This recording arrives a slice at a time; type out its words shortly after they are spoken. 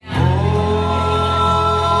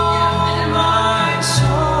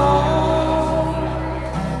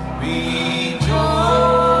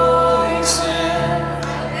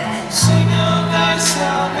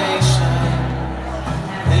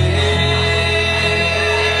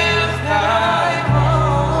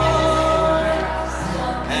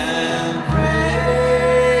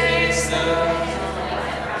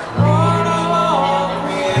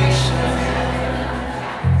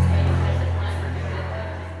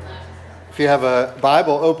you have a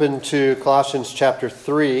Bible, open to Colossians chapter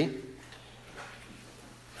 3. If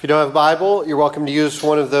you don't have a Bible, you're welcome to use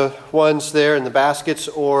one of the ones there in the baskets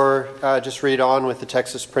or just read on with the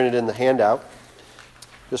text that's printed in the handout.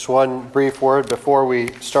 Just one brief word before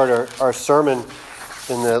we start our sermon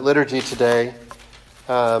in the liturgy today.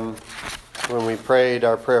 When we prayed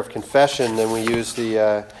our prayer of confession, then we used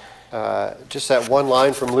just that one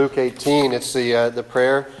line from Luke 18. It's the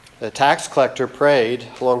prayer the tax collector prayed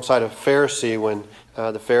alongside a Pharisee when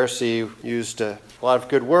the Pharisee used a lot of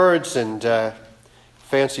good words and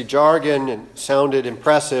fancy jargon and sounded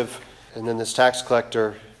impressive. And then this tax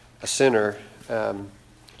collector, a sinner,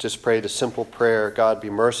 just prayed a simple prayer, God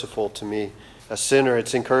be merciful to me, a sinner.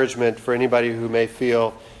 It's encouragement for anybody who may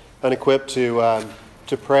feel unequipped to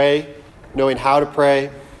pray, knowing how to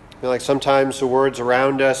pray. Like sometimes the words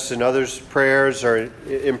around us and others' prayers are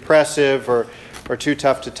impressive or too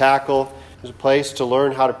tough to tackle. There's a place to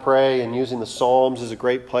learn how to pray, and using the Psalms is a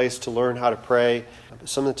great place to learn how to pray. But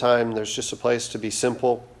some of the time there's just a place to be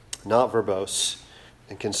simple, not verbose,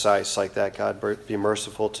 and concise like that. God be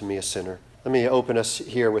merciful to me, a sinner. Let me open us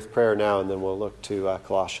here with prayer now, and then we'll look to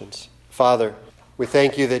Colossians. Father, we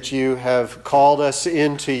thank you that you have called us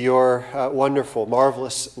into your wonderful,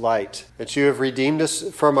 marvelous light, that you have redeemed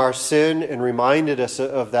us from our sin and reminded us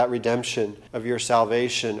of that redemption, of your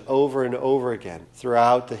salvation over and over again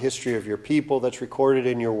throughout the history of your people that's recorded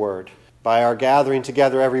in your word. By our gathering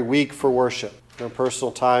together every week for worship, our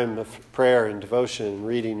personal time of prayer and devotion and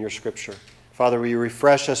reading your scripture. Father, will you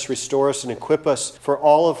refresh us, restore us, and equip us for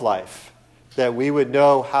all of life, that we would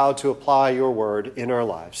know how to apply your word in our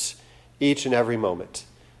lives. Each and every moment.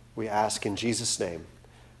 We ask in Jesus' name.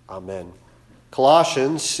 Amen.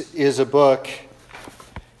 Colossians is a book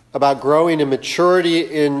about growing in maturity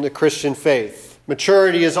in the Christian faith.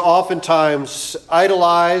 Maturity is oftentimes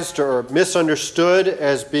idolized or misunderstood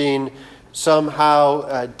as being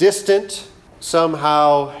somehow distant,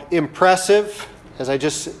 somehow impressive. As I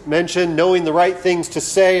just mentioned, knowing the right things to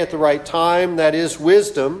say at the right time, that is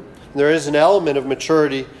wisdom. There is an element of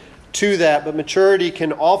maturity to that, but maturity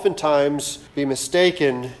can oftentimes be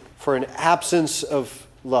mistaken for an absence of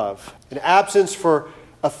love, an absence for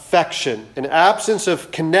affection, an absence of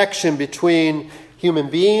connection between human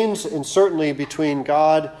beings and certainly between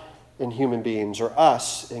God and human beings, or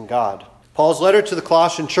us and God. Paul's letter to the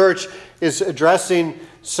Colossian church is addressing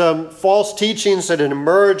some false teachings that had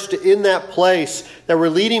emerged in that place that were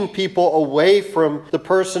leading people away from the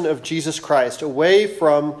person of Jesus Christ, away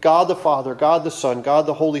from God the Father, God the Son, God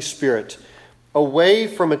the Holy Spirit, away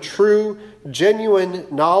from a true, genuine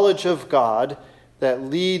knowledge of God that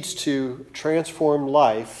leads to transformed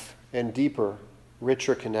life and deeper,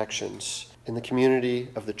 richer connections in the community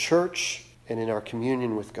of the church and in our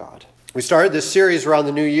communion with God. We started this series around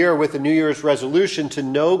the new year with a New Year's resolution to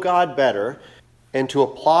know God better and to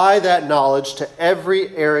apply that knowledge to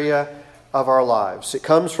every area of our lives. It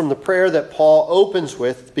comes from the prayer that Paul opens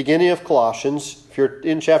with, beginning of Colossians. If you're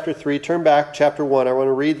in chapter 3, turn back chapter 1. I want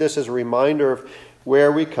to read this as a reminder of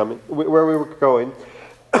where we were going.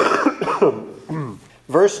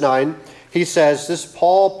 Verse 9, he says, this is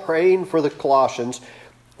Paul praying for the Colossians.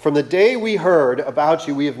 From the day we heard about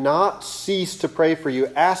you, we have not ceased to pray for you,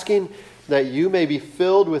 asking that you may be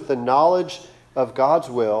filled with the knowledge of God's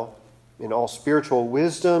will in all spiritual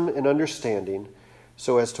wisdom and understanding,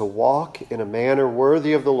 so as to walk in a manner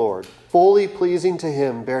worthy of the Lord, fully pleasing to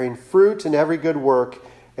him, bearing fruit in every good work,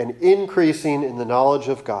 and increasing in the knowledge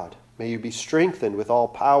of God. May you be strengthened with all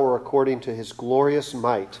power according to his glorious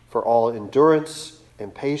might, for all endurance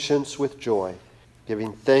and patience with joy,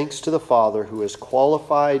 giving thanks to the Father who has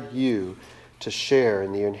qualified you to share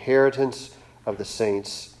in the inheritance of the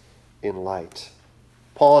saints in light.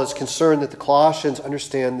 Paul is concerned that the Colossians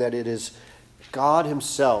understand that it is God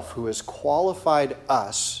himself who has qualified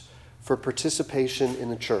us for participation in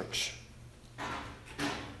the church.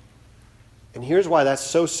 And here's why that's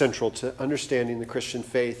so central to understanding the Christian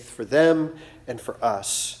faith for them and for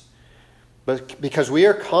us. But because we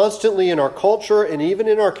are constantly in our culture and even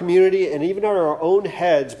in our community and even in our own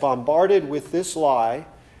heads bombarded with this lie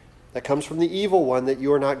that comes from the evil one that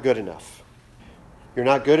you are not good enough. You're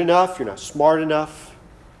not good enough. You're not smart enough.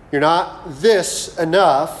 You're not this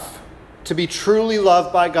enough to be truly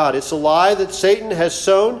loved by God. It's a lie that Satan has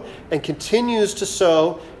sown and continues to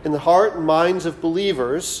sow in the heart and minds of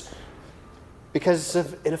believers because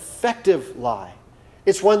it's an effective lie.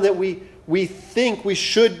 It's one that we think we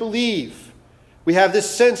should believe. We have this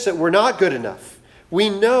sense that we're not good enough. We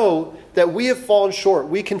know that we have fallen short.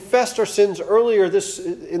 We confessed our sins earlier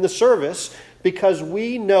in the service, because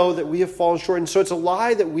we know that we have fallen short. And so it's a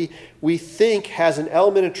lie that we think has an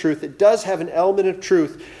element of truth. It does have an element of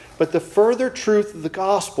truth. But the further truth of the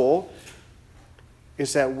gospel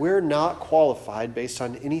is that we're not qualified based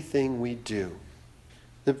on anything we do.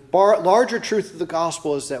 The larger truth of the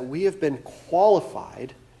gospel is that we have been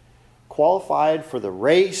qualified for the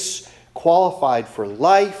race, qualified for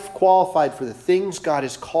life, qualified for the things God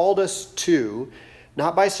has called us to,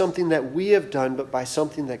 not by something that we have done, but by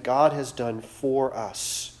something that God has done for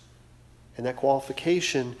us. And that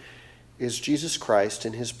qualification is Jesus Christ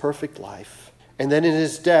in his perfect life. And then in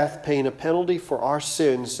his death, paying a penalty for our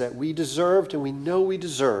sins that we deserved and we know we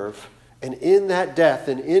deserve. And in that death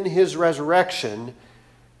and in his resurrection,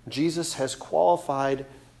 Jesus has qualified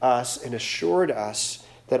us and assured us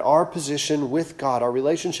that our position with God, our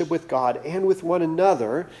relationship with God and with one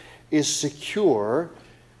another is secure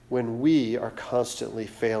when we are constantly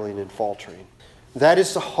failing and faltering. That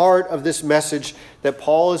is the heart of this message that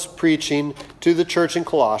Paul is preaching to the church in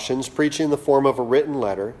Colossians, preaching in the form of a written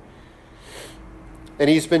letter. And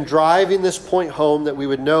he's been driving this point home that we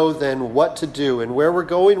would know then what to do. And where we're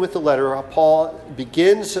going with the letter, Paul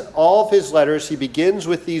begins all of his letters, he begins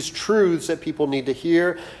with these truths that people need to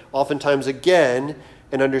hear, oftentimes again,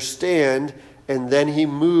 and understand, and then he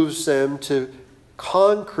moves them to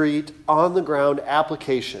concrete, on-the-ground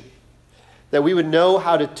application. That we would know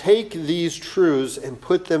how to take these truths and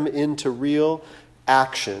put them into real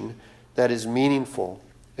action that is meaningful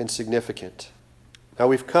and significant. Now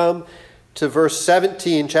we've come to verse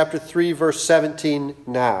 17, chapter 3, verse 17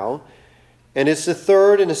 now. And it's the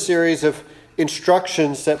third in a series of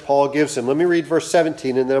instructions that Paul gives him. Let me read verse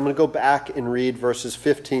 17, and then I'm going to go back and read verses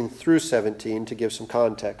 15 through 17 to give some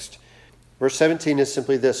context. Verse 17 is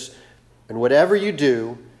simply this: "And whatever you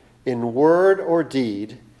do, in word or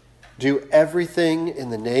deed, do everything in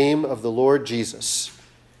the name of the Lord Jesus,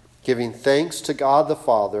 giving thanks to God the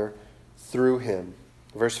Father through him."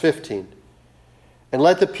 Verse 15. "And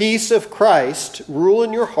let the peace of Christ rule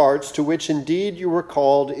in your hearts, to which indeed you were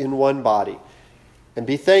called in one body. And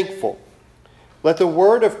be thankful. Let the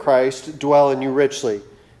word of Christ dwell in you richly,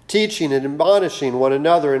 teaching and admonishing one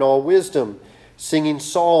another in all wisdom, singing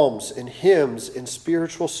psalms and hymns and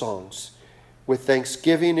spiritual songs, with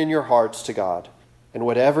thanksgiving in your hearts to God. And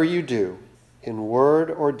whatever you do, in word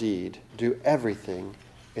or deed, do everything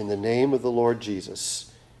in the name of the Lord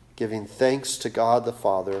Jesus, giving thanks to God the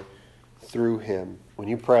Father through him." When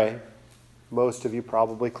you pray, most of you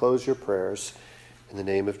probably close your prayers in the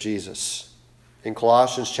name of Jesus. In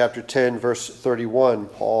Colossians chapter 10, verse 31,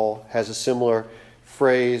 Paul has a similar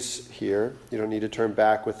phrase here. You don't need to turn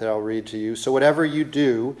back with it. I'll read to you. "So whatever you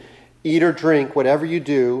do, eat or drink, whatever you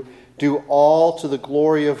do all to the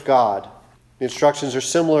glory of God." The instructions are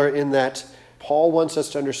similar in that Paul wants us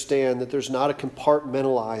to understand that there's not a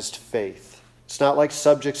compartmentalized faith. It's not like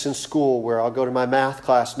subjects in school where I'll go to my math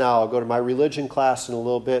class now, I'll go to my religion class in a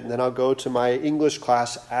little bit, and then I'll go to my English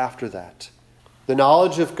class after that. The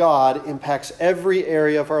knowledge of God impacts every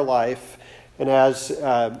area of our life. And as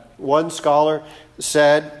one scholar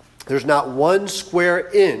said, there's not one square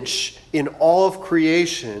inch in all of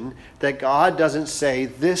creation that God doesn't say,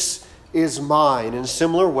 "This is mine." In a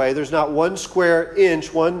similar way, there's not one square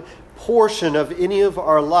inch, one portion of any of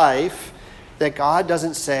our life that God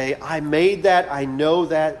doesn't say, "I made that, I know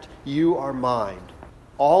that, you are mine."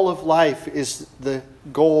 All of life is the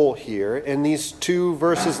goal here. And these two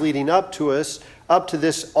verses leading up to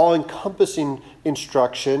this all-encompassing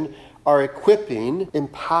instruction are equipping,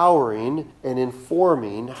 empowering, and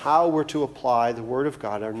informing how we're to apply the Word of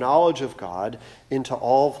God, our knowledge of God, into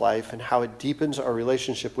all of life, and how it deepens our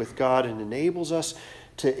relationship with God and enables us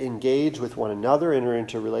to engage with one another, enter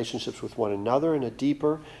into relationships with one another in a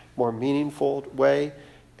deeper, more meaningful way,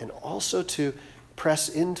 and also to press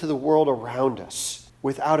into the world around us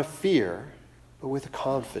without a fear, but with a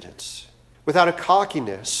confidence, without a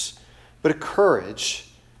cockiness, but a courage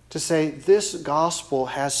to say this gospel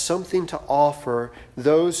has something to offer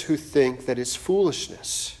those who think that it's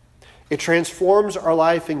foolishness. It transforms our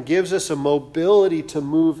life and gives us a mobility to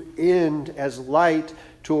move in as light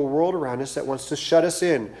to a world around us that wants to shut us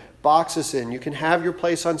in, box us in. You can have your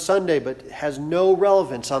place on Sunday, but it has no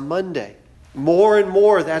relevance on Monday. More and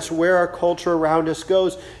more, that's where our culture around us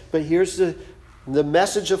goes. But here's the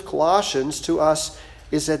message of Colossians to us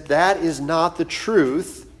is that is not the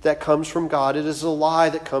truth that comes from God. It is a lie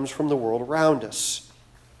that comes from the world around us.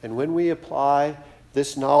 And when we apply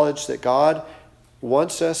this knowledge that God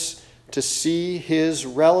wants us to see his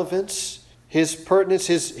relevance, his pertinence,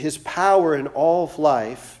 his power in all of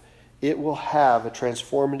life, it will have a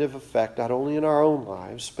transformative effect not only in our own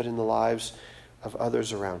lives, but in the lives of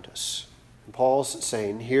others around us. Paul's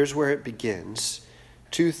saying, here's where it begins.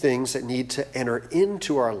 Two things that need to enter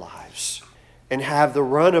into our lives and have the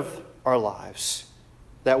run of our lives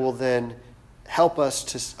that will then help us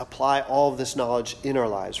to apply all of this knowledge in our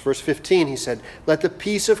lives. Verse 15, he said, let the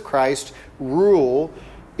peace of Christ rule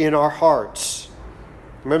in our hearts.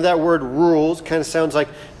 Remember that word rule kind of sounds like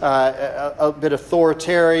a bit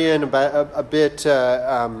authoritarian, a bit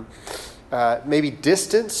maybe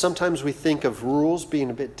distant. Sometimes we think of rules being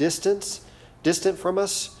a bit distant from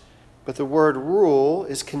us. But the word rule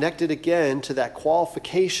is connected again to that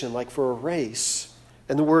qualification, like for a race.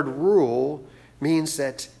 And the word rule means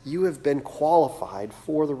that you have been qualified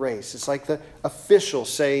for the race. It's like the official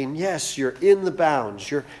saying, yes, you're in the bounds.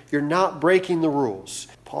 You're not breaking the rules.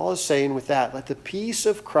 Paul is saying with that, let the peace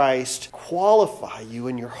of Christ qualify you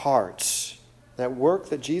in your hearts. That work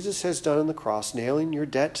that Jesus has done on the cross, nailing your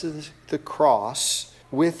debt to the cross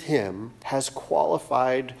with him, has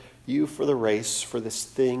qualified you for the race, for this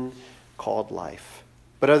thing called life.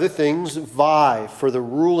 But other things vie for the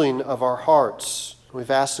ruling of our hearts.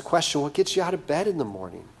 We've asked the question, what gets you out of bed in the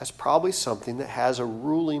morning? That's probably something that has a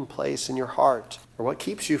ruling place in your heart. Or what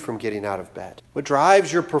keeps you from getting out of bed? What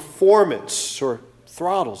drives your performance or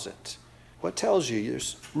throttles it? What tells you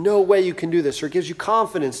there's no way you can do this, or gives you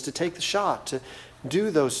confidence to take the shot, to do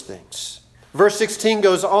those things? Verse 16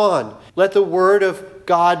 goes on, let the word of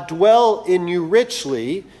God dwell in you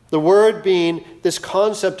richly. The word being this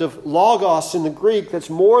concept of logos in the Greek that's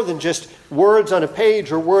more than just words on a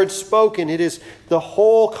page or words spoken. It is the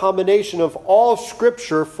whole combination of all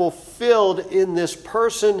Scripture fulfilled in this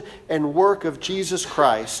person and work of Jesus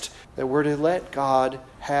Christ, that we're to let God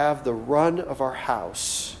have the run of our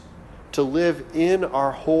house, to live in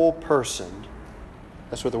our whole person.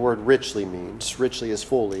 That's what the word richly means. Richly is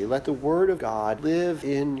fully. Let the word of God live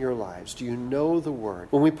in your lives. Do you know the word?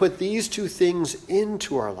 When we put these two things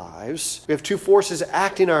into our lives, we have two forces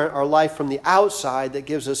acting our life from the outside that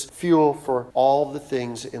gives us fuel for all the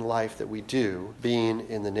things in life that we do, being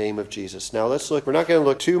in the name of Jesus. Now let's look. We're not going to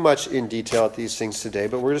look too much in detail at these things today,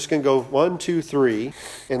 but we're just going to go 1, 2, 3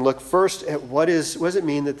 and look first at what does it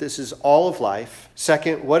mean that this is all of life?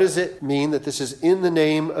 Second, what does it mean that this is in the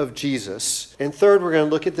name of Jesus? And third, we're going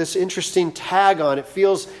to look at this interesting tag on. It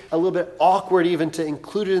feels a little bit awkward even to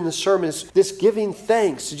include it in the sermon. It's this giving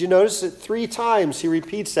thanks. Did you notice that 3 times he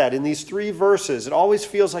repeats that in these 3 verses? It always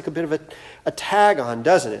feels like a bit of a tag on,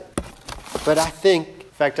 doesn't it? But I think,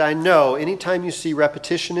 in fact, I know, anytime you see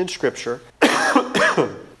repetition in Scripture,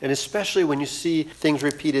 and especially when you see things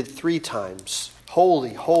repeated 3 times,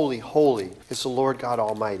 holy, holy, holy is the Lord God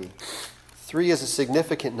Almighty. 3 is a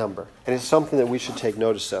significant number, and it's something that we should take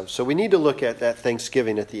notice of. So we need to look at that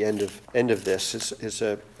Thanksgiving at the end of this. It's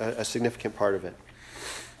a significant part of it.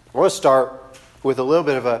 I want to start with a little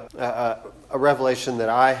bit of a revelation that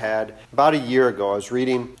I had about a year ago. I was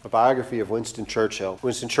reading a biography of Winston Churchill.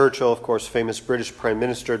 Winston Churchill, of course, famous British Prime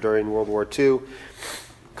Minister during World War II,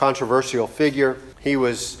 controversial figure. He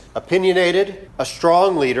was opinionated, a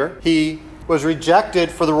strong leader. He was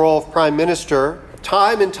rejected for the role of Prime Minister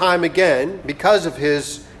time and time again because of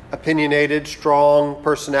his opinionated, strong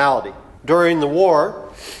personality. During the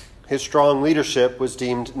war, his strong leadership was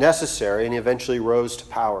deemed necessary, and he eventually rose to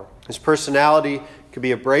power. His personality could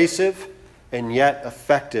be abrasive and yet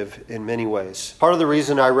effective in many ways. Part of the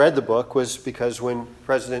reason I read the book was because when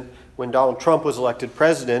Donald Trump was elected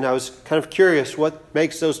president, I was kind of curious what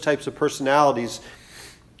makes those types of personalities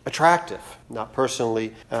attractive. Not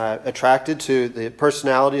personally attracted to the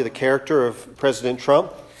personality, the character of President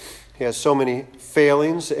Trump. He has so many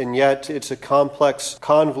failings, and yet it's a complex,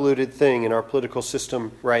 convoluted thing in our political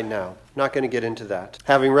system right now. I'm not going to get into that.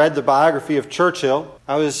 Having read the biography of Churchill,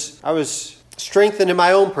 I was strengthened in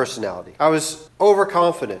my own personality. I was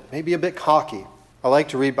overconfident, maybe a bit cocky. I like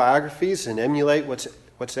to read biographies and emulate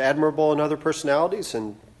what's admirable in other personalities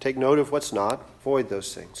and take note of what's not. Avoid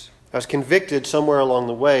those things. I was convicted somewhere along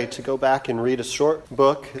the way to go back and read a short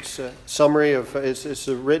book. It's a summary of, it's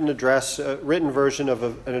a written version of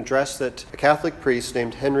an address that a Catholic priest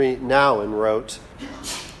named Henry Nouwen wrote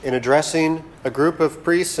in addressing a group of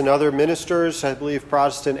priests and other ministers, I believe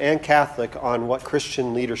Protestant and Catholic, on what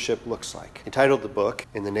Christian leadership looks like. He titled the book,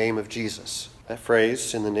 In the Name of Jesus. That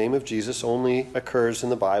phrase, in the name of Jesus, only occurs in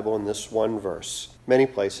the Bible in this one verse. Many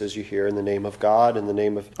places you hear in the name of God, in the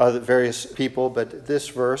name of other various people, but this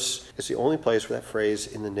verse is the only place where that phrase,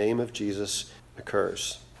 in the name of Jesus,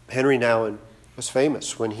 occurs. Henry Nouwen was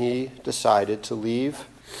famous when he decided to leave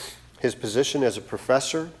his position as a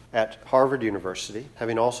professor at Harvard University,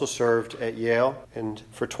 having also served at Yale and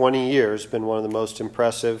for 20 years been one of the most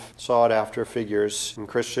impressive, sought-after figures in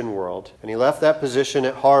the Christian world. And he left that position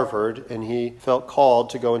at Harvard, and he felt called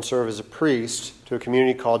to go and serve as a priest to a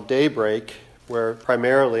community called Daybreak, where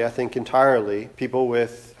primarily, I think entirely, people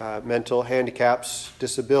with mental handicaps,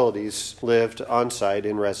 disabilities, lived on-site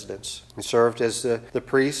in residence. He served as the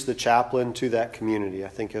priest, the chaplain to that community. I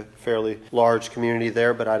think a fairly large community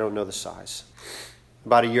there, but I don't know the size.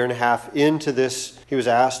 About a year and a half into this, he was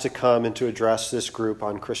asked to come and to address this group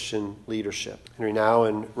on Christian leadership. Henry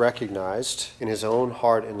Nouwen recognized in his own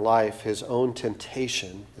heart and life his own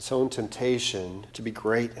temptation to be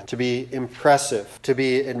great, and to be impressive, to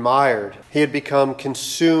be admired. He had become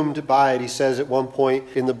consumed by it. He says at one point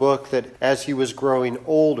in the book that as he was growing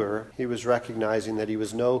older, he was recognizing that he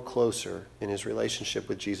was no closer in his relationship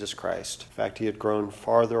with Jesus Christ. In fact, he had grown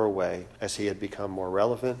farther away as he had become more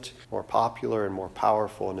relevant, more popular, and more powerful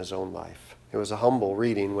in his own life. It was a humble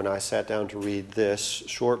reading when I sat down to read this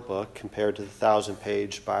short book compared to the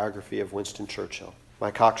 1,000-page biography of Winston Churchill. My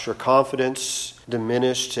cocksure confidence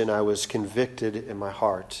diminished, and I was convicted in my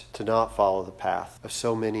heart to not follow the path of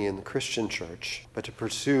so many in the Christian church, but to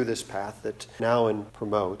pursue this path that Nouwen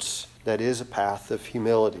promotes, that is a path of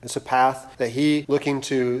humility. It's a path that he, looking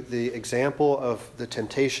to the example of the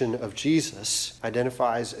temptation of Jesus,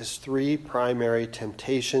 identifies as three primary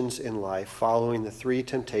temptations in life, following the three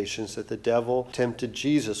temptations that the devil tempted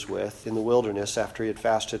Jesus with in the wilderness after he had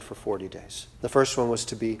fasted for 40 days. The first one was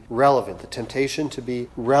to be relevant, the temptation to be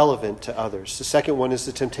relevant to others. The second one is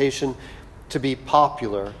the temptation to be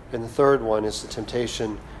popular, and the third one is the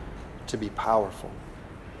temptation to be powerful.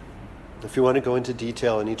 If you want to go into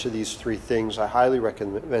detail in each of these three things, I highly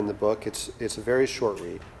recommend the book. It's a very short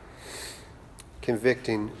read,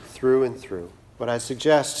 convicting through and through. What I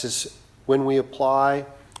suggest is when we apply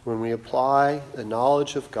the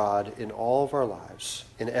knowledge of God in all of our lives,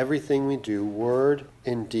 in everything we do, word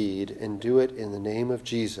and deed, and do it in the name of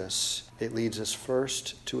Jesus, it leads us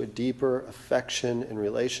first to a deeper affection and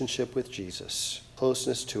relationship with Jesus,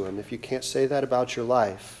 closeness to him. If you can't say that about your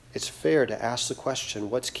life, it's fair to ask the question,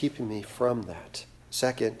 what's keeping me from that?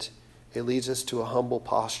 Second, it leads us to a humble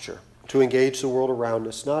posture, to engage the world around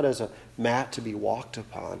us, not as a mat to be walked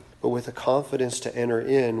upon, but with a confidence to enter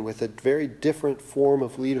in with a very different form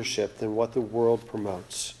of leadership than what the world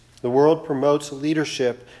promotes. The world promotes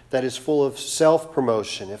leadership that is full of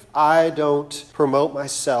self-promotion. If I don't promote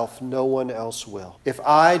myself, no one else will. If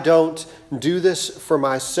I don't do this for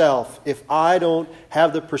myself, if I don't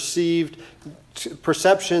have the perception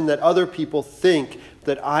that other people think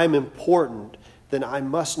that I'm important, then I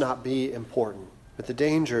must not be important. But the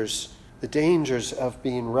dangers of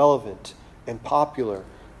being relevant and popular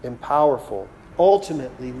and powerful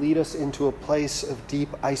ultimately lead us into a place of deep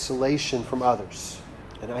isolation from others.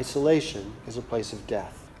 And isolation is a place of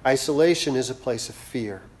death. Isolation is a place of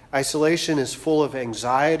fear. Isolation is full of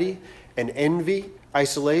anxiety and envy.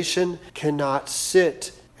 Isolation cannot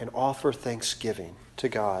sit and offer thanksgiving to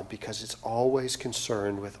God because it's always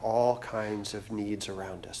concerned with all kinds of needs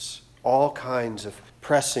around us, all kinds of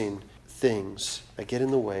pressing things that get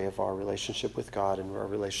in the way of our relationship with God and our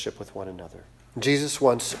relationship with one another. Jesus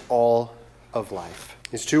wants all of life.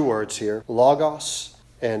 These two words here, logos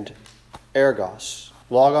and ergos.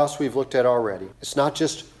 Logos we've looked at already. It's not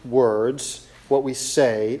just words, what we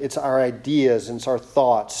say. It's our ideas and it's our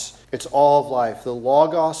thoughts. It's all of life. The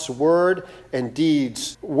logos, word and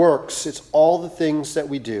deeds, works. It's all the things that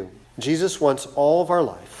we do. Jesus wants all of our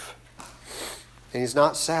life. And he's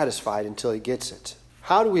not satisfied until he gets it.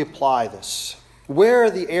 How do we apply this? Where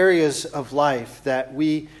are the areas of life that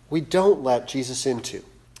we don't let Jesus into?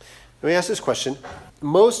 Let me ask this question.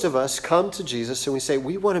 Most of us come to Jesus and we say,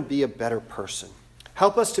 we want to be a better person.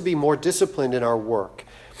 Help us to be more disciplined in our work.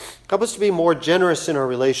 Help us to be more generous in our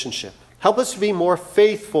relationship. Help us to be more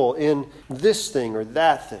faithful in this thing or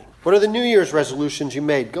that thing. What are the New Year's resolutions you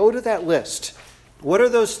made? Go to that list. What are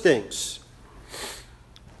those things?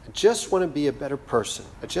 I just want to be a better person.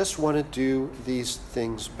 I just want to do these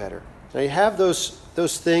things better. Now you have those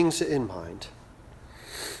things in mind.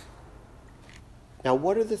 Now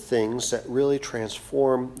what are the things that really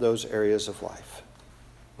transform those areas of life?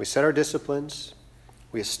 We set our disciplines.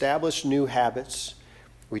 We establish new habits.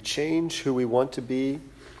 We change who we want to be.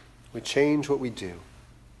 We change what we do.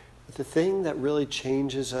 But the thing that really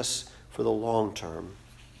changes us for the long term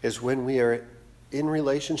is when we are in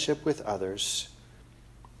relationship with others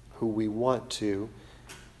who we want to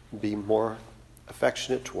be more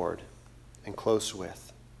affectionate toward and close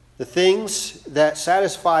with. The things that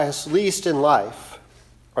satisfy us least in life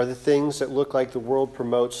are the things that look like the world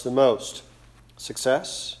promotes the most.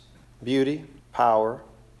 Success, beauty, power,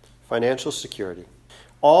 financial security.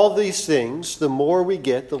 All these things, the more we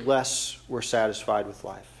get, the less we're satisfied with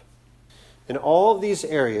life. In all of these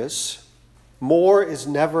areas, more is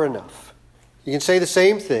never enough. You can say the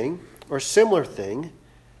same thing or similar thing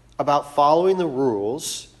about following the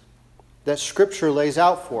rules that Scripture lays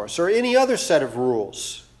out for us, or any other set of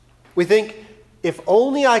rules. We think, if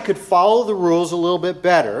only I could follow the rules a little bit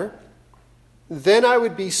better, then I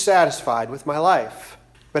would be satisfied with my life.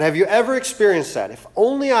 But have you ever experienced that? If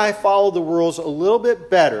only I follow the rules a little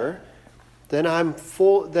bit better, then I'm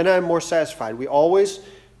more satisfied. We always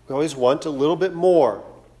want a little bit more.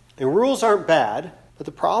 And rules aren't bad, but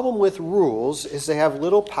the problem with rules is they have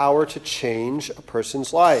little power to change a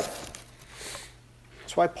person's life.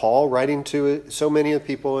 That's why Paul, writing to so many of the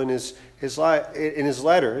people in his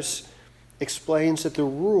letters, explains that the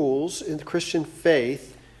rules in the Christian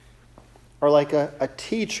faith are like a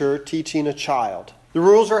teacher teaching a child. The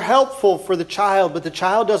rules are helpful for the child, but the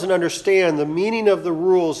child doesn't understand the meaning of the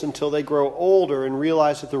rules until they grow older and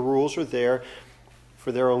realize that the rules are there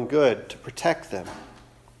for their own good, to protect them.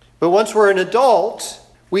 But once we're an adult,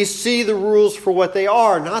 we see the rules for what they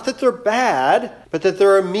are. Not that they're bad, but that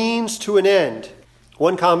they're a means to an end.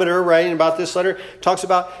 One commentator writing about this letter talks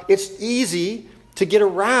about it's easy to get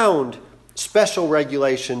around special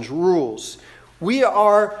regulations, rules. We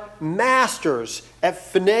are masters at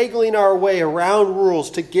finagling our way around rules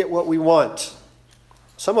to get what we want.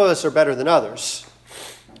 Some of us are better than others.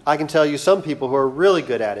 I can tell you some people who are really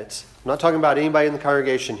good at it. I'm not talking about anybody in the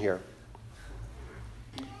congregation here.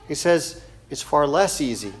 He says it's far less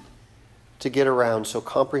easy to get around so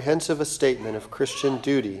comprehensive a statement of Christian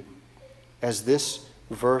duty as this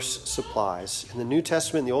verse supplies. In the New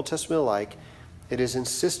Testament and the Old Testament alike, it is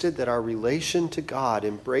insisted that our relation to God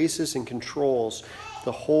embraces and controls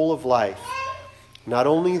the whole of life, not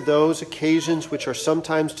only those occasions which are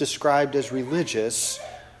sometimes described as religious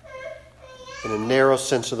in a narrow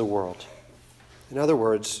sense of the world. In other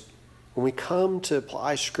words, when we come to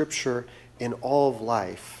apply Scripture in all of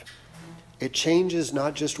life, it changes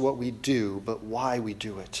not just what we do, but why we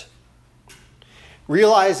do it.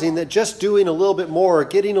 Realizing that just doing a little bit more or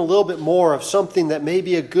getting a little bit more of something that may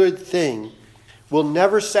be a good thing will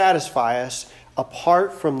never satisfy us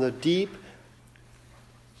apart from the deep,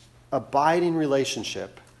 abiding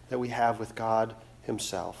relationship that we have with God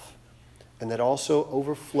Himself, and that also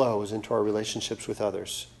overflows into our relationships with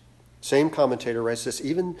others. Same commentator writes this,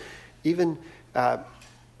 even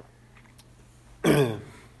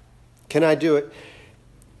can I do it?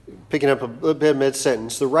 Picking up a little bit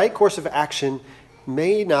mid-sentence. The right course of action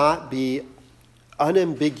may not be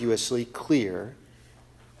unambiguously clear,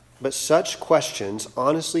 but such questions,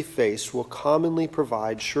 honestly faced, will commonly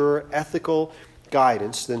provide surer ethical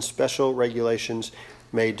guidance than special regulations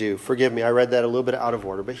may do. Forgive me, I read that a little bit out of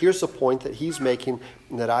order, but here's the point that he's making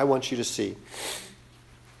and that I want you to see.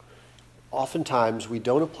 Oftentimes, we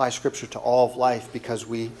don't apply Scripture to all of life because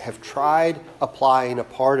we have tried applying a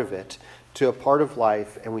part of it to a part of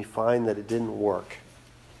life and we find that it didn't work.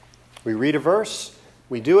 We read a verse,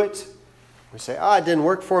 we do it, we say, it didn't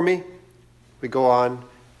work for me. We go on,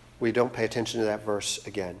 we don't pay attention to that verse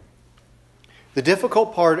again. The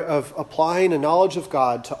difficult part of applying a knowledge of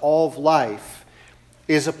God to all of life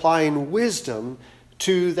is applying wisdom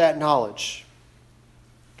to that knowledge.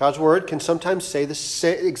 God's Word can sometimes say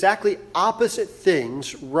the exactly opposite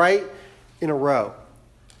things right in a row.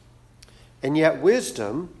 And yet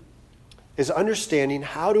wisdom is understanding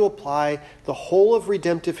how to apply the whole of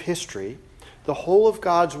redemptive history, the whole of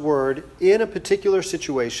God's Word, in a particular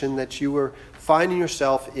situation that you are finding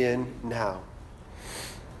yourself in now.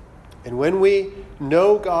 And when we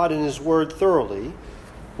know God and His Word thoroughly,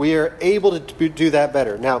 we are able to do that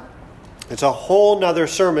better. Now, it's a whole nother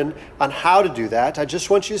sermon on how to do that. I just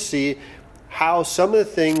want you to see how some of the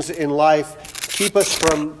things in life keep us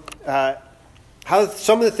from, how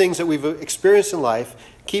some of the things that we've experienced in life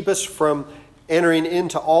keep us from entering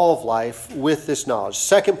into all of life with this knowledge.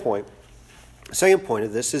 Second point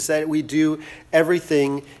of this is that we do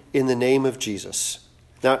everything in the name of Jesus.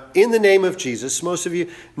 Now, in the name of Jesus, most of you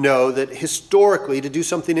know that historically, to do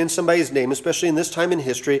something in somebody's name, especially in this time in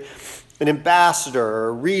history, an ambassador or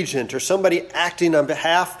a regent or somebody acting on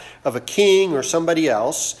behalf of a king or somebody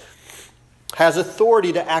else has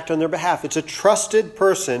authority to act on their behalf. It's a trusted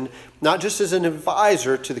person, not just as an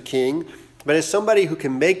advisor to the king, but as somebody who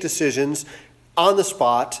can make decisions on the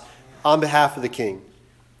spot on behalf of the king.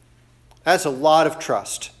 That's a lot of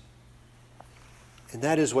trust. And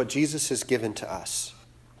that is what Jesus has given to us.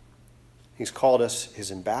 He's called us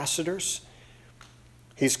His ambassadors.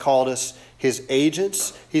 He's called us His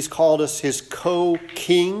agents. He's called us His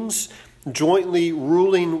co-kings. jointly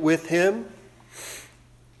ruling with him,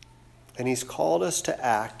 and he's called us to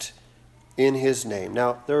act in his name.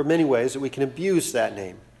 Now, there are many ways that we can abuse that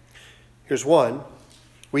name. Here's one.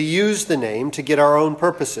 We use the name to get our own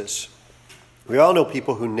purposes. We all know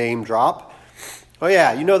people who name drop. Oh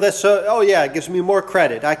yeah, you know that's so, oh yeah, it gives me more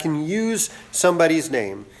credit. I can use somebody's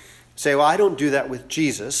name. Say, well, I don't do that with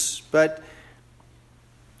Jesus, but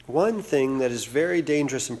one thing that is very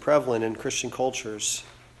dangerous and prevalent in Christian cultures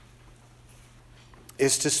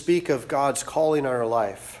is to speak of God's calling on our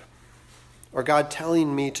life, or God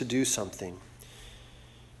telling me to do something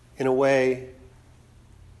in a way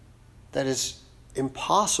that is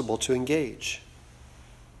impossible to engage.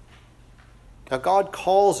 Now, God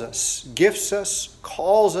calls us, gifts us,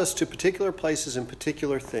 calls us to particular places and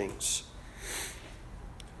particular things.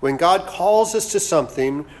 When God calls us to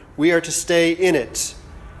something, we are to stay in it.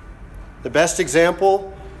 The best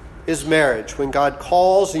example is marriage. When God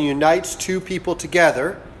calls and unites two people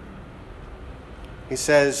together, he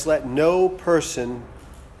says, let no person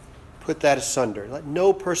put that asunder. Let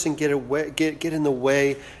no person get in the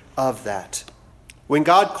way of that. When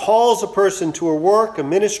God calls a person to a work, a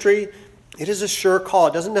ministry, it is a sure call.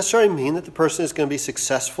 It doesn't necessarily mean that the person is going to be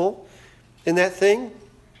successful in that thing.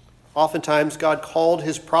 Oftentimes, God called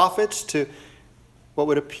his prophets to what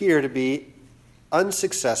would appear to be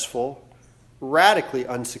unsuccessful, radically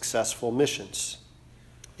unsuccessful missions.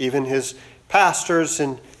 Even his pastors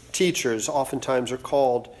and teachers oftentimes are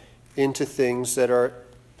called into things that aren't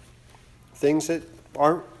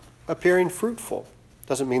appearing fruitful.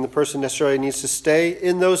 Doesn't mean the person necessarily needs to stay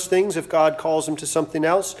in those things if God calls them to something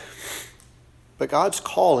else. But God's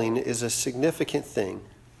calling is a significant thing.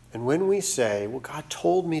 And when we say, well, God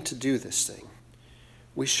told me to do this thing,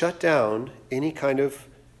 we shut down any kind of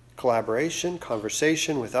collaboration,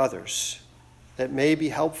 conversation with others that may be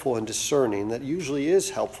helpful in discerning, that usually is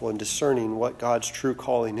helpful in discerning what God's true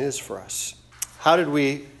calling is for us. How did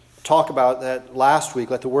we talk about that last week?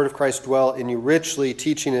 Let the word of Christ dwell in you richly,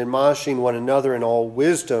 teaching and admonishing one another in all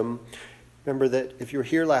wisdom. Remember that if you were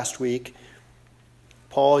here last week,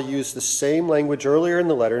 Paul used the same language earlier in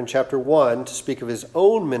the letter in chapter 1 to speak of his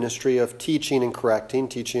own ministry of teaching and correcting,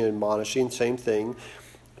 teaching and admonishing, same thing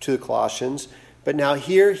to the Colossians. But now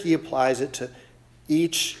here he applies it to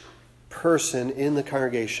each person in the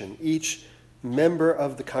congregation, each member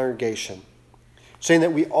of the congregation, saying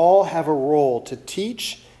that we all have a role to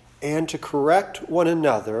teach and to correct one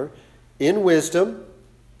another in wisdom,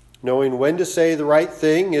 knowing when to say the right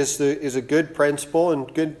thing is a good principle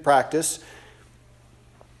and good practice.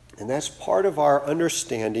 And that's part of our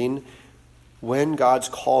understanding when God's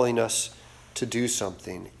calling us to do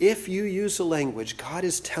something. If you use the language, God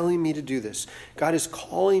is telling me to do this, God is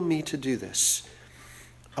calling me to do this,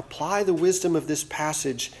 apply the wisdom of this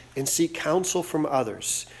passage and seek counsel from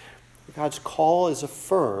others. God's call is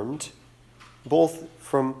affirmed both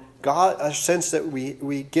from God, a sense that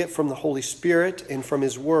we get from the Holy Spirit and from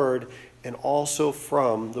his word, and also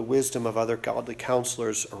from the wisdom of other godly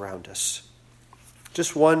counselors around us.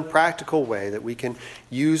 Just one practical way that we can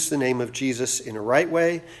use the name of Jesus in a right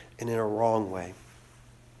way and in a wrong way.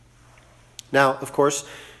 Now, of course,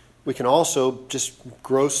 we can also just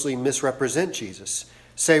grossly misrepresent Jesus.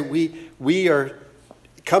 Say we are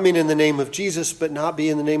coming in the name of Jesus, but not be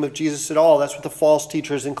in the name of Jesus at all. That's what the false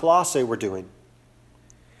teachers in Colossae were doing.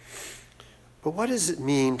 But what does it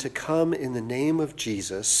mean to come in the name of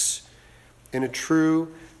Jesus in a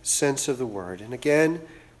true sense of the word? And again,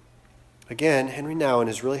 Henry Nouwen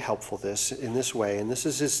is really helpful in this way, and this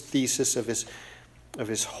is his thesis of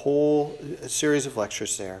his whole series of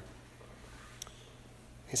lectures there.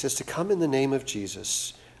 He says, to come in the name of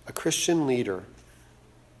Jesus, a Christian leader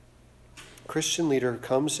who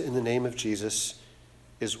comes in the name of Jesus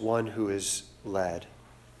is one who is led,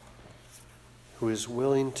 who is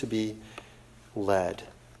willing to be led.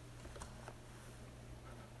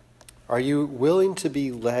 Are you willing to be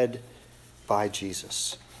led by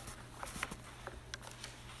Jesus?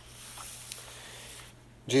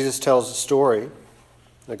 Jesus tells a story,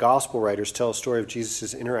 the gospel writers tell a story of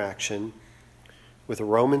Jesus' interaction with a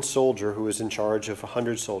Roman soldier who was in charge of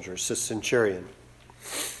 100 soldiers, a centurion.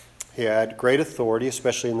 He had great authority,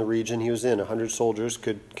 especially in the region he was in. 100 soldiers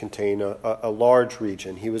could contain a large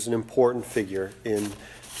region. He was an important figure in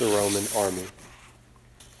the Roman army.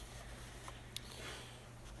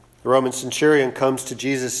 The Roman centurion comes to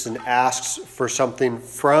Jesus and asks for something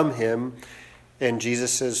from him, and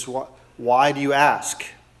Jesus says, "Why do you ask?"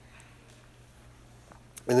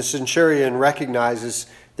 And the centurion recognizes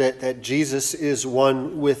that Jesus is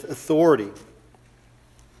one with authority.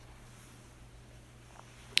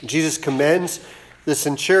 Jesus commends the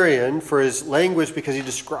centurion for his language because he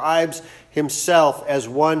describes himself as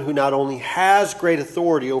one who not only has great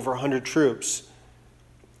authority over 100 troops,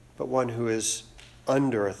 but one who is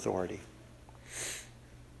under authority.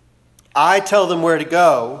 I tell them where to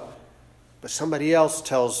go, but somebody else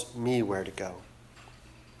tells me where to go.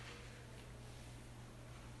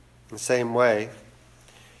 In the same way,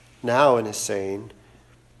 Nouwen is saying,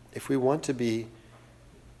 if we want to be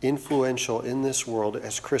influential in this world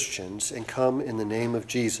as Christians and come in the name of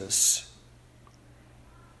Jesus,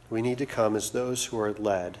 we need to come as those who are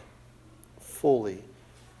led fully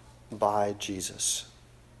by Jesus.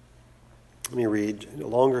 Let me read a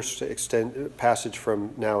longer passage from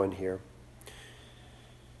Nouwen here.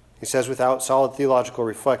 He says, without solid theological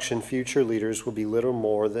reflection, future leaders will be little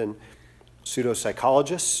more than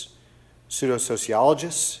pseudo-psychologists,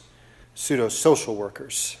 pseudo-sociologists, pseudo-social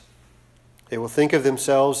workers. They will think of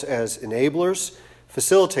themselves as enablers,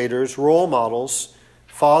 facilitators, role models,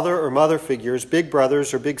 father or mother figures, big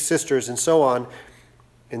brothers or big sisters, and so on,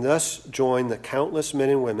 and thus join the countless men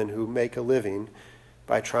and women who make a living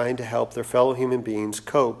by trying to help their fellow human beings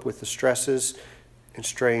cope with the stresses and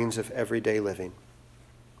strains of everyday living.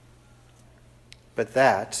 But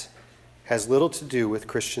that has little to do with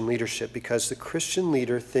Christian leadership, because the Christian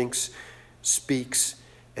leader thinks, speaks,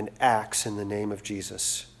 and acts in the name of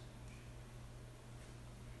Jesus,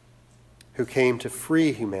 who came to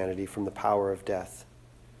free humanity from the power of death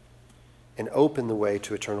and open the way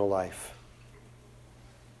to eternal life.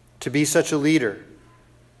 To be such a leader,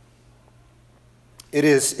 it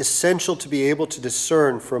is essential to be able to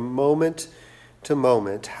discern from moment to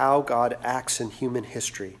moment how God acts in human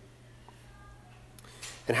history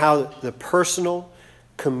and how the personal,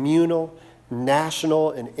 communal,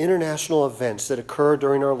 national, and international events that occur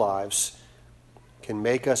during our lives can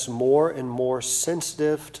make us more and more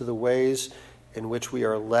sensitive to the ways in which we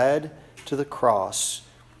are led to the cross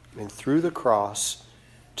and through the cross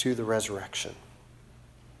to the resurrection.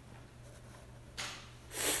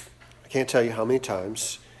 I can't tell you how many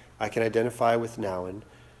times I can identify with Nouwen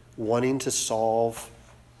wanting to solve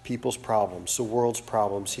people's problems, the world's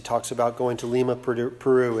problems. He talks about going to Lima,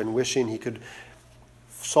 Peru, and wishing he could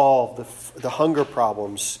solve the hunger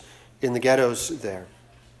problems in the ghettos there.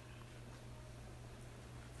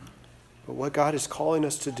 But what God is calling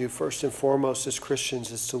us to do first and foremost as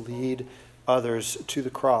Christians is to lead others to the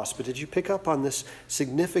cross. But did you pick up on this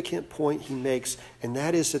significant point he makes? And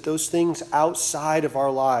that is that those things outside of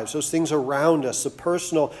our lives, those things around us, the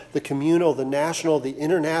personal, the communal, the national, the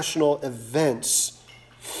international events,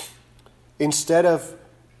 instead of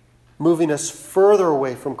moving us further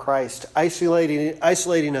away from Christ,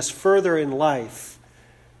 isolating us further in life,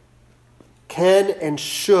 can and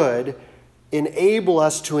should enable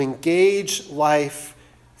us to engage life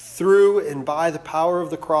through and by the power of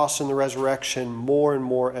the cross and the resurrection more and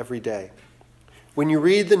more every day. When you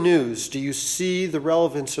read the news, do you see the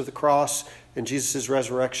relevance of the cross and Jesus'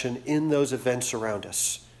 resurrection in those events around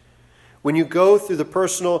us? When you go through the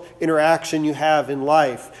personal interaction you have in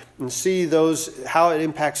life and see how it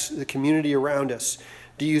impacts the community around us,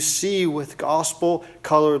 do you see with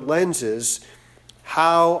gospel-colored lenses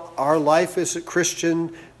how our life as a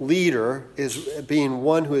Christian leader, is being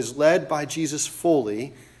one who is led by Jesus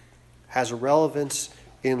fully, has a relevance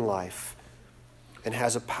in life and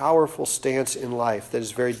has a powerful stance in life that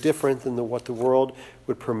is very different than what the world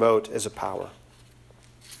would promote as a power.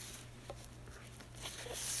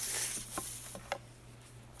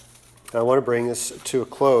 Now, I want to bring this to a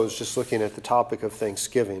close just looking at the topic of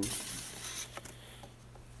Thanksgiving.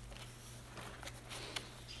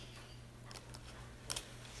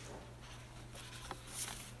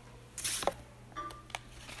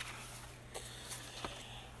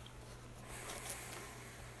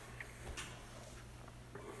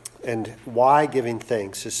 And why giving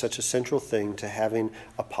thanks is such a central thing to having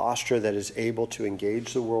a posture that is able to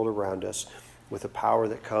engage the world around us with a power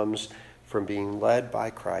that comes from being led by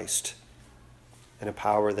Christ and a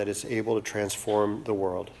power that is able to transform the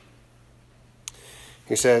world.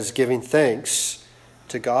 He says, giving thanks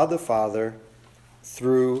to God the Father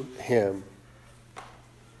through him.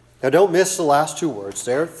 Now don't miss the last two words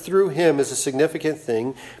there. Through him is a significant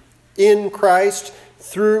thing. In Christ,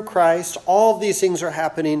 through Christ, all of these things are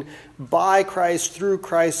happening by Christ, through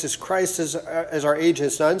Christ, as Christ as our agent.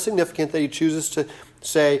 It's not insignificant that he chooses to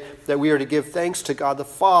say that we are to give thanks to God the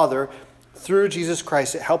Father through Jesus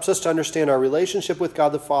Christ. It helps us to understand our relationship with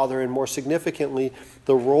God the Father and, more significantly,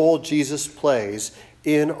 the role Jesus plays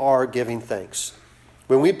in our giving thanks.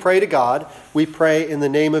 When we pray to God, we pray in the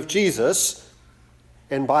name of Jesus.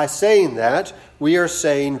 And by saying that, we are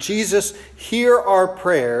saying, Jesus, hear our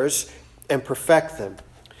prayers and perfect them.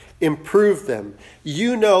 improve them.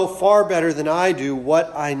 You know far better than I do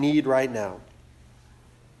what I need right now.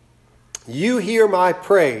 You hear my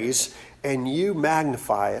praise and you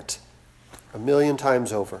magnify it 1,000,000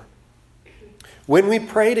 times over. When we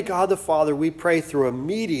pray to God the Father, we pray through a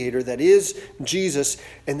mediator that is Jesus,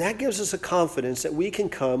 and that gives us a confidence that we can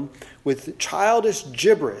come with childish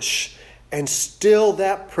gibberish, and still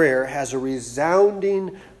that prayer has a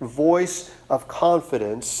resounding voice of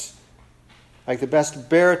confidence, like the best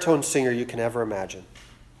baritone singer you can ever imagine.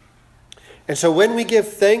 And so when we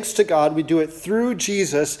give thanks to God, we do it through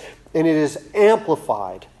Jesus, and it is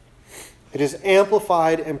amplified. It is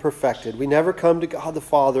amplified and perfected. We never come to God the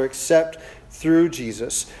Father except through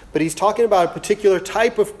Jesus. But he's talking about a particular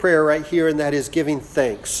type of prayer right here, and that is giving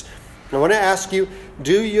thanks. And I want to ask you,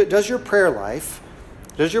 does your prayer life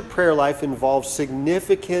involve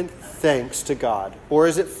significant thanks to God? Or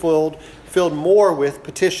is it filled more with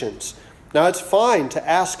petitions? Now, it's fine to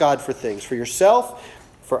ask God for things. For yourself,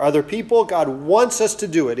 for other people, God wants us to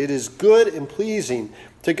do it. It is good and pleasing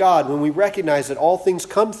to God when we recognize that all things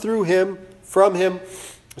come through Him, from Him,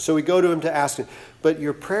 so we go to Him to ask Him. But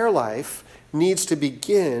your prayer life needs to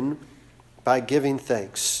begin by giving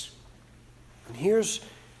thanks. And here's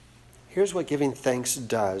what giving thanks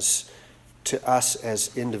does to us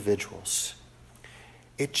as individuals.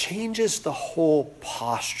 It changes the whole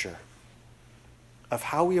posture of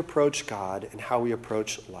how we approach God and how we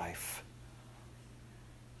approach life.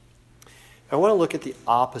 I want to look at the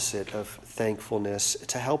opposite of thankfulness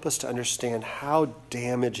to help us to understand how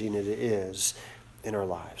damaging it is in our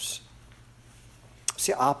lives. It's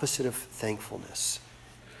the opposite of thankfulness.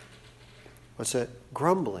 What's a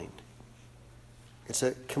grumbling? It's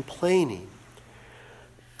a complaining.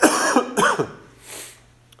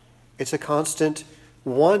 It's a constant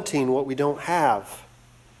wanting what we don't have.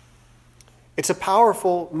 It's a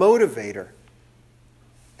powerful motivator.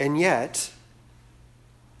 And yet,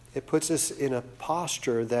 it puts us in a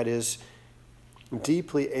posture that is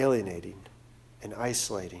deeply alienating and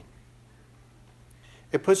isolating.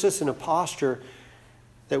 It puts us in a posture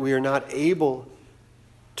that we are not able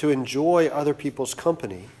to enjoy other people's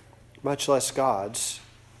company, much less God's,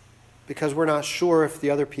 because we're not sure if the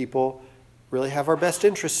other people really have our best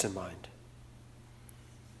interests in mind.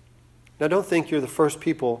 Now, don't think you're the first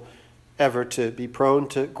people ever to be prone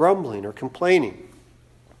to grumbling or complaining.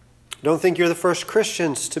 Don't think you're the first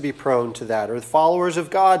Christians to be prone to that, or the followers of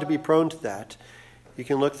God to be prone to that. You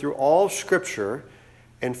can look through all of Scripture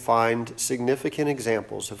and find significant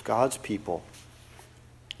examples of God's people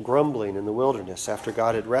grumbling in the wilderness after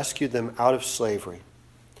God had rescued them out of slavery,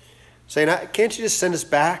 saying, "Can't you just send us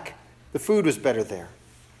back? The food was better there."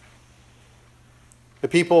 The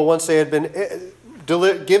people, once they had been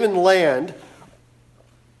given land,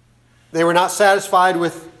 they were not satisfied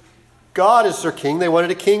with God as their king. They wanted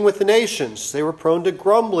a king with the nations. They were prone to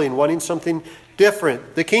grumbling, wanting something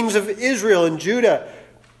different. The kings of Israel and Judah,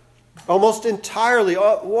 almost entirely,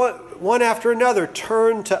 one after another,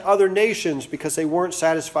 turned to other nations because they weren't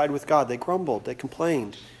satisfied with God. They grumbled. They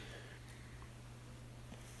complained.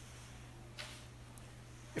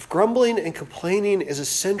 If grumbling and complaining is a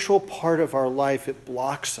central part of our life, it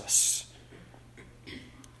blocks us.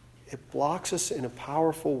 It blocks us in a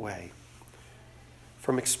powerful way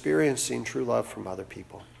from experiencing true love from other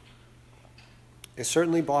people. It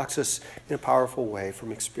certainly blocks us in a powerful way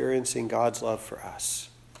from experiencing God's love for us.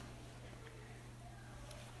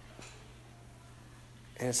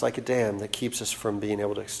 And it's like a dam that keeps us from being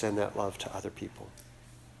able to extend that love to other people.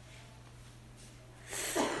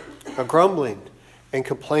 Now, grumbling and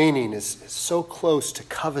complaining is so close to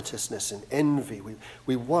covetousness and envy.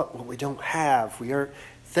 We want what we don't have. We aren't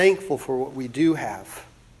thankful for what we do have.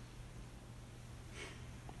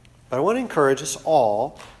 But I want to encourage us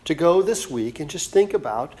all to go this week and just think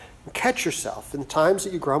about and catch yourself in the times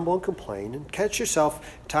that you grumble and complain, and catch yourself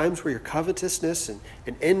in times where you're covetousness and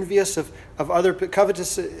envious of other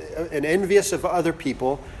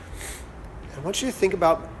people. I want you to think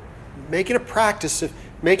about making a practice of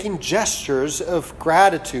making gestures of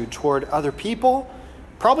gratitude toward other people,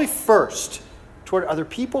 probably first, toward other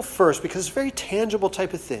people first, because it's a very tangible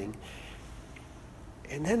type of thing.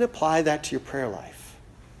 And then apply that to your prayer life.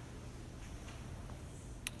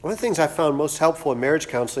 One of the things I found most helpful in marriage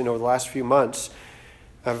counseling over the last few months,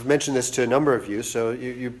 I've mentioned this to a number of you, so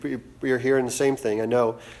you're hearing the same thing, I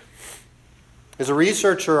know. There's a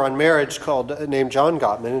researcher on marriage named John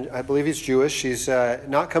Gottman. I believe he's Jewish. He's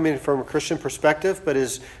not coming from a Christian perspective, but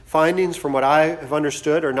his findings, from what I have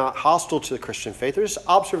understood, are not hostile to the Christian faith. There's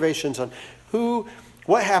observations on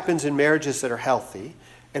what happens in marriages that are healthy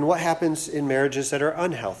and what happens in marriages that are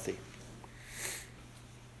unhealthy.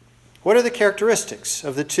 What are the characteristics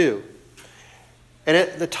of the two? And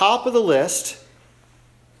at the top of the list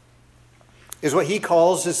is what he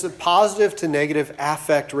calls is the positive to negative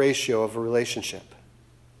affect ratio of a relationship.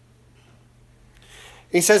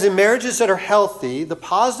 He says in marriages that are healthy, the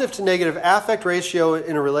positive to negative affect ratio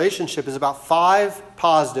in a relationship is about 5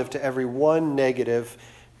 positive to every 1 negative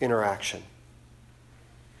interaction.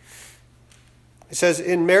 He says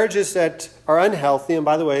in marriages that are unhealthy, and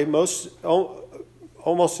by the way,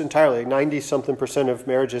 almost entirely, 90-something% of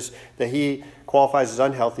marriages that he qualifies as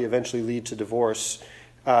unhealthy eventually lead to divorce.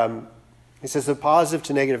 He says the positive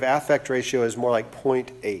to negative affect ratio is more like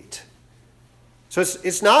 0.8. So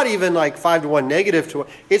it's not even like 5 to 1 negative to 1.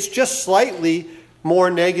 It's just slightly more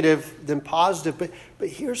negative than positive. But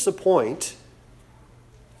here's the point.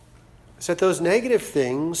 Is that those negative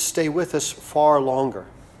things stay with us far longer.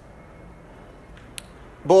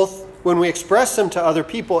 Both when we express them to other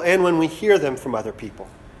people and when we hear them from other people.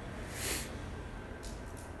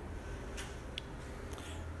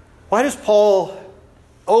 Why does Paul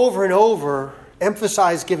over and over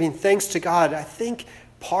emphasize giving thanks to God? I think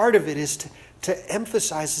part of it is to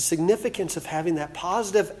emphasize the significance of having that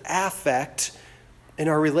positive affect in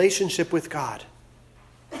our relationship with God.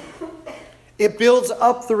 It builds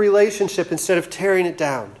up the relationship instead of tearing it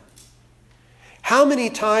down. How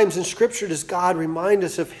many times in Scripture does God remind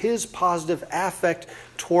us of his positive affect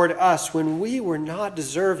toward us when we were not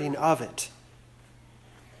deserving of it?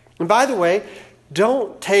 And by the way,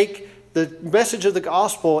 don't take the message of the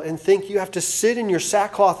gospel and think you have to sit in your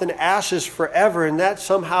sackcloth and ashes forever and that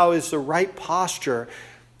somehow is the right posture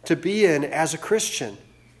to be in as a Christian.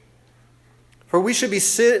 For we should be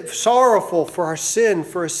sorrowful for our sin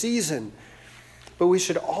for a season, but we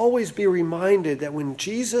should always be reminded that when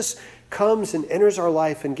Jesus comes and enters our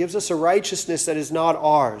life and gives us a righteousness that is not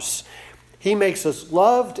ours, he makes us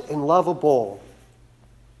loved and lovable.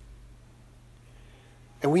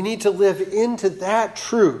 And we need to live into that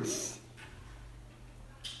truth.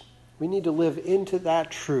 We need to live into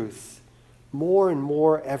that truth more and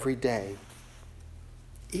more every day.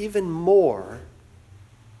 Even more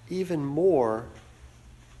than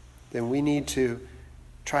we need to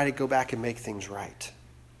try to go back and make things right.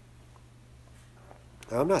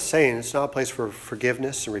 Now, I'm not saying it's not a place for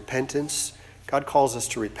forgiveness and repentance. God calls us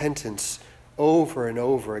to repentance over and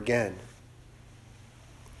over again.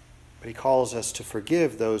 But he calls us to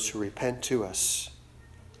forgive those who repent to us.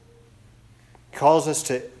 He calls us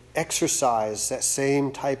to exercise that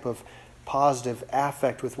same type of positive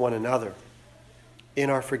affect with one another in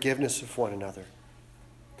our forgiveness of one another.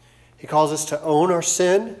 He calls us to own our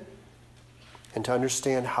sin and to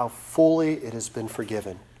understand how fully it has been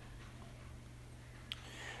forgiven.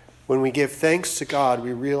 When we give thanks to God,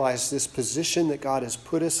 we realize this position that God has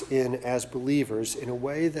put us in as believers in a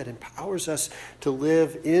way that empowers us to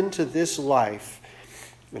live into this life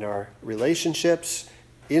in our relationships,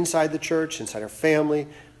 inside the church, inside our family,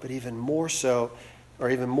 but even more so, or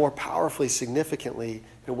even more powerfully, significantly,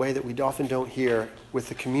 in a way that we often don't hear with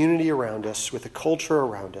the community around us, with the culture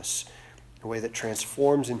around us, in a way that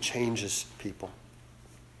transforms and changes people.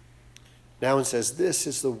 Nouwen says this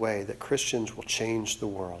is the way that Christians will change the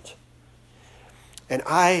world. And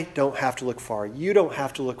I don't have to look far, you don't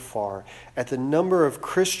have to look far at the number of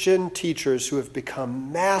Christian teachers who have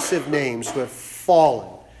become massive names, who have fallen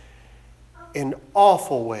in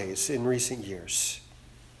awful ways in recent years.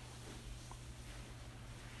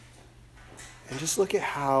 And just look at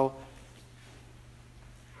how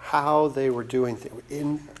they were doing things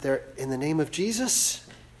in the name of Jesus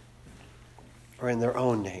or in their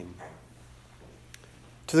own name.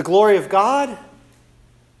 To the glory of God,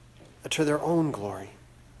 or to their own glory.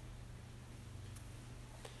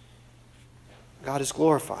 God is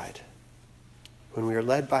glorified when we are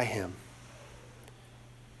led by him.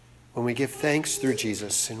 When we give thanks through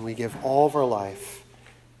Jesus and we give all of our life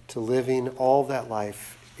to living all of that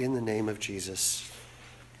life in the name of Jesus.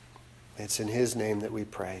 It's in his name that we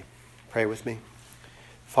pray. Pray with me.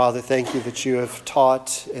 Father, thank you that you have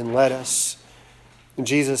taught and led us. And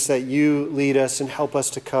Jesus, that you lead us and help us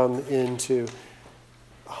to come into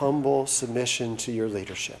humble submission to your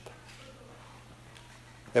leadership.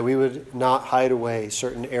 That we would not hide away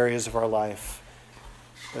certain areas of our life,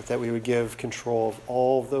 but that we would give control of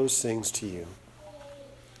all of those things to you.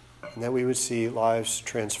 And that we would see lives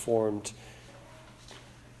transformed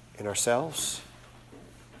in ourselves,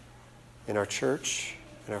 in our church,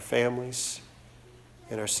 in our families,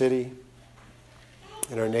 in our city,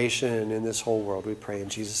 in our nation, and in this whole world. We pray in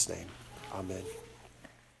Jesus' name. Amen.